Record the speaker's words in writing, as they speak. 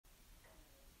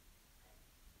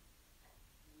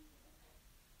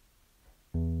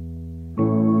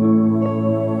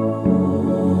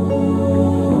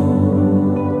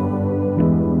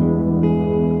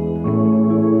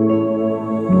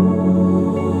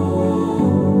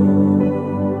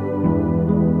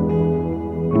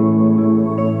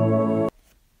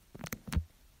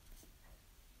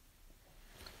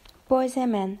boys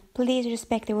and men, please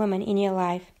respect the woman in your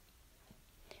life.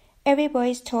 Every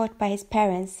boy is taught by his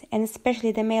parents, and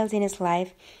especially the males in his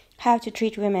life, how to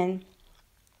treat women.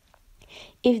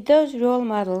 If those role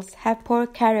models have poor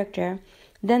character,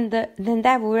 then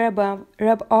that will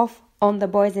rub off on the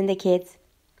boys and the kids.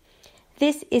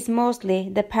 This is mostly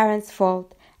the parents'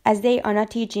 fault, as they are not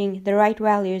teaching the right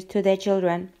values to their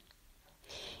children.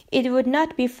 It would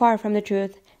not be far from the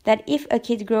truth that if a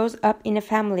kid grows up in a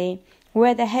family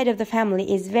where the head of the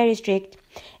family is very strict,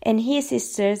 and his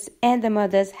sisters and the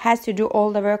mothers has to do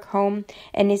all the work home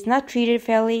and is not treated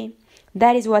fairly,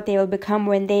 that is what they will become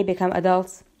when they become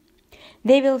adults.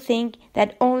 They will think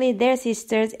that only their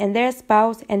sisters and their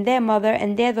spouse and their mother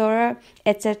and their daughter,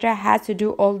 etc. has to do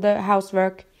all the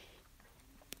housework,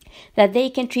 that they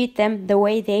can treat them the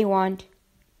way they want.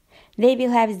 They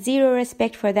will have zero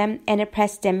respect for them and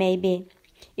oppress them maybe.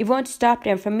 It won't stop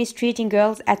them from mistreating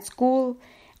girls at school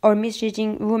or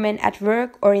mistreating women at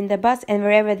work or in the bus, and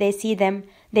wherever they see them,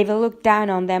 they will look down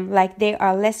on them like they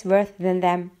are less worth than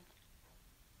them.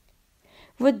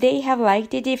 Would they have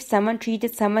liked it if someone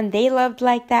treated someone they loved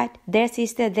like that, their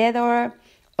sister, their daughter,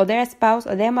 or their spouse,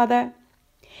 or their mother?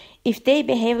 If they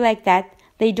behave like that,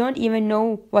 they don't even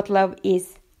know what love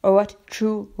is, or what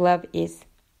true love is.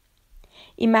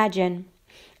 Imagine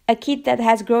a kid that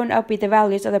has grown up with the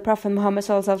values of the Prophet Muhammad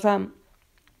ﷺ,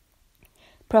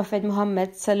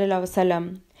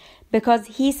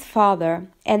 because his father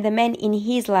and the men in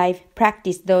his life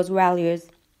practiced those values.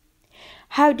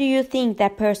 How do you think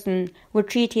that person would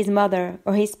treat his mother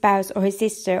or his spouse or his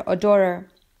sister or daughter?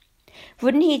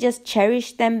 Wouldn't he just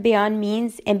cherish them beyond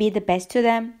means and be the best to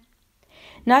them?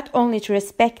 Not only to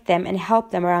respect them and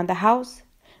help them around the house,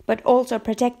 but also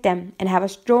protect them and have a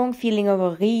strong feeling of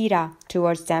gheerah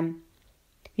towards them.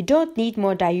 You don't need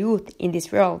more dayoth in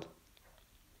this world.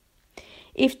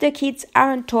 If the kids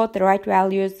aren't taught the right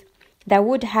values, that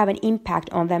would have an impact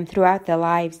on them throughout their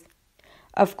lives.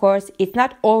 Of course, it's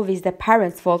not always the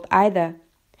parents' fault either.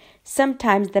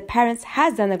 Sometimes the parents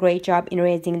has done a great job in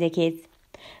raising the kids,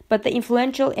 but the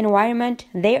influential environment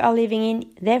they are living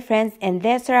in, their friends and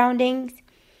their surroundings,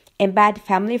 and bad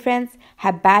family friends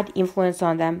have bad influence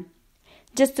on them.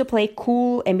 Just to play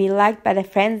cool and be liked by the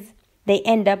friends, they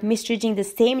end up mistreating the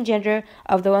same gender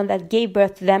of the one that gave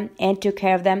birth to them and took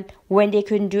care of them when they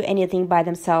couldn't do anything by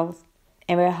themselves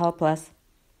and were helpless.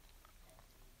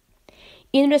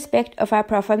 In respect of our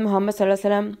Prophet Muhammad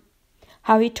ﷺ,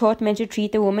 how he taught men to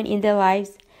treat the women in their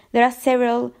lives, there are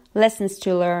several lessons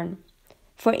to learn.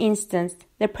 For instance,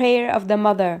 the prayer of the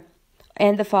mother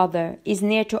and the father is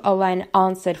near to Allah and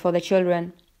answered for the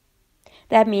children.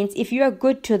 That means if you are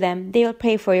good to them, they will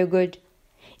pray for your good.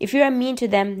 If you are mean to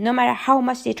them, no matter how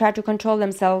much they try to control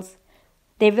themselves,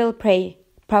 they will pray,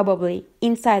 probably,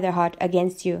 inside their heart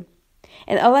against you.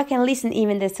 And Allah can listen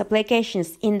even the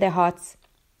supplications in their hearts.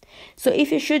 So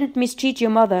if you shouldn't mistreat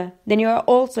your mother, then you are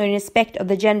also in respect of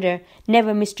the gender,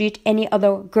 never mistreat any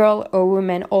other girl or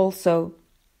woman also.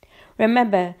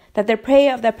 Remember that the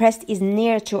prayer of the oppressed is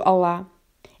near to Allah.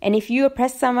 And if you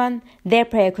oppress someone, their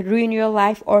prayer could ruin your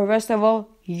life or worst of all,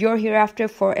 your hereafter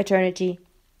for eternity.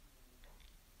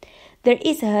 There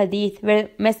is a hadith where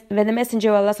the Messenger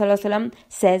of Allah ﷺ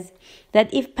says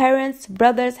that if parents,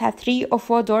 brothers have 3 or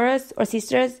 4 daughters or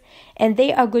sisters, and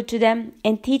they are good to them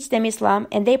and teach them Islam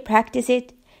and they practice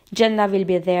it, Jannah will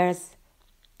be theirs.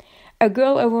 A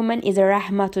girl or woman is a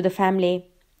rahmah to the family.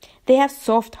 They have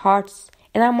soft hearts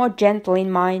and are more gentle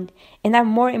in mind and have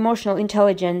more emotional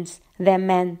intelligence than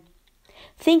men.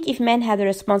 Think if men had the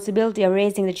responsibility of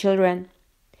raising the children.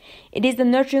 It is the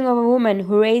nurturing of a woman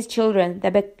who raised children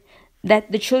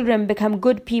that the children become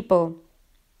good people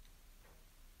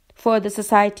for the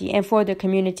society and for the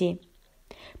community.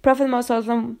 Prophet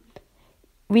Muhammad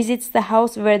visits the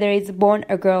house where there is born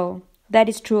a girl. That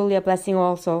is truly a blessing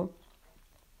also.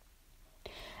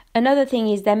 Another thing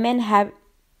is that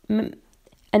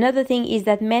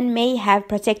men may have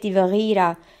protective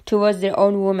gheerah towards their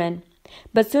own woman.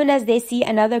 But soon as they see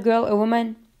another girl or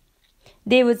woman,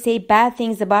 they would say bad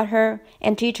things about her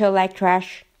and treat her like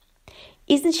trash.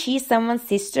 Isn't she someone's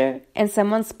sister and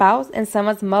someone's spouse and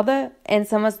someone's mother and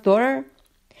someone's daughter?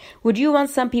 Would you want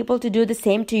some people to do the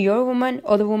same to your woman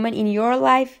or the woman in your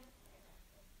life?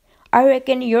 I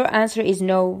reckon your answer is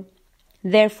no.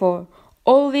 Therefore,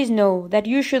 always know that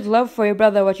you should love for your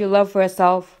brother what you love for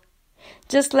yourself.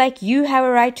 Just like you have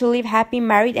a right to live happy,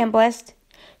 married and blessed,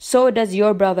 so does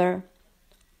your brother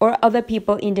or other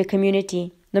people in the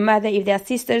community, no matter if they are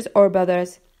sisters or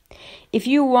brothers. If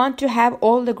you want to have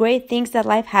all the great things that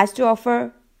life has to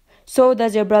offer, so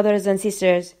does your brothers and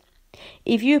sisters.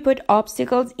 If you put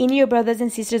obstacles in your brothers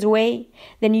and sisters' way,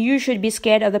 then you should be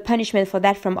scared of the punishment for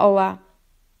that from Allah.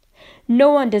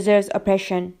 No one deserves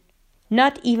oppression,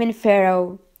 not even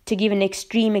Pharaoh, to give an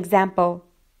extreme example.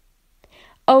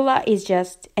 Allah is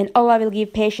just, and Allah will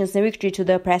give patience and victory to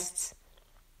the oppressed.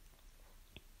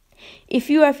 If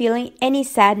you are feeling any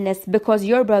sadness because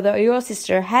your brother or your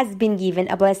sister has been given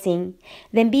a blessing,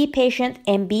 then be patient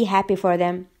and be happy for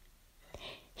them.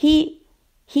 He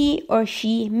or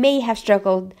she may have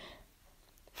struggled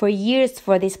for years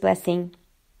for this blessing.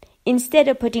 Instead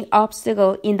of putting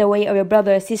obstacle in the way of your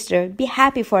brother or sister, be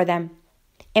happy for them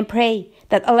and pray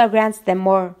that Allah grants them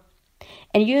more.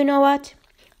 And you know what?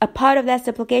 A part of that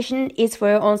supplication is for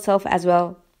your own self as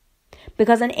well.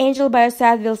 Because an angel by your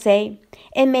side will say,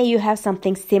 and may you have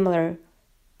something similar.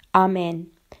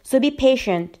 Amen. So be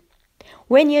patient.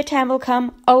 When your time will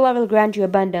come, Allah will grant you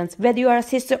abundance, whether you are a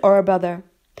sister or a brother.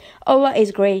 Allah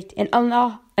is great, and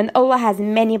Allah has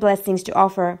many blessings to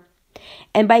offer.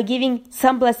 And by giving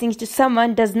some blessings to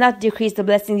someone does not decrease the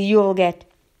blessings you will get.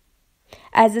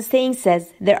 As the saying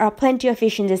says, there are plenty of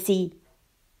fish in the sea.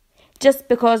 Just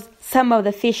because some of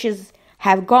the fishes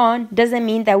have gone doesn't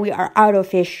mean that we are out of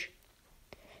fish.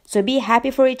 So be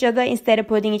happy for each other instead of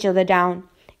putting each other down.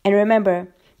 And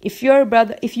remember, if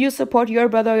you support your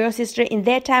brother or your sister in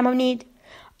their time of need,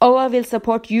 Allah will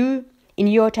support you in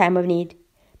your time of need.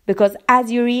 Because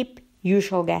as you reap, you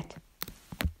shall get.